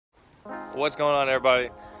What's going on, everybody?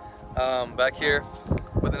 Back here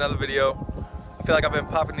with another video. I feel like I've been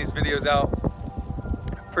popping these videos out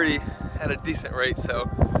at a decent rate, so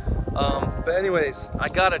but anyways, I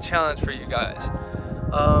got a challenge for you guys.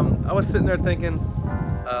 I was sitting there thinking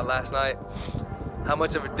last night how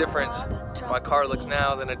much of a difference my car looks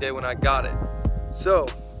now than it did when I got it. So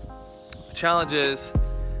the challenge is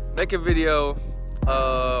make a video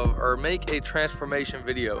or make a transformation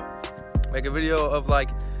video. Make a video of like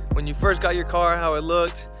when you first got your car, how it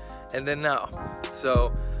looked, and then now.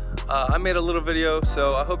 So I made a little video,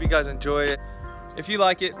 so I hope you guys enjoy it. If you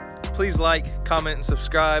like it, please like, comment, and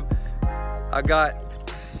subscribe. I got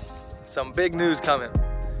some big news coming,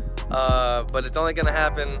 but it's only gonna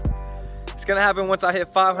happen. It's gonna happen once I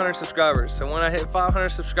hit 500 subscribers. So when I hit 500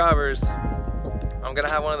 subscribers, I'm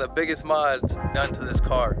gonna have one of the biggest mods done to this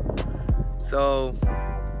car. So,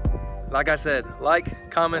 like I said,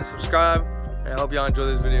 like, comment, subscribe, and I hope y'all enjoy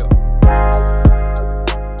this video.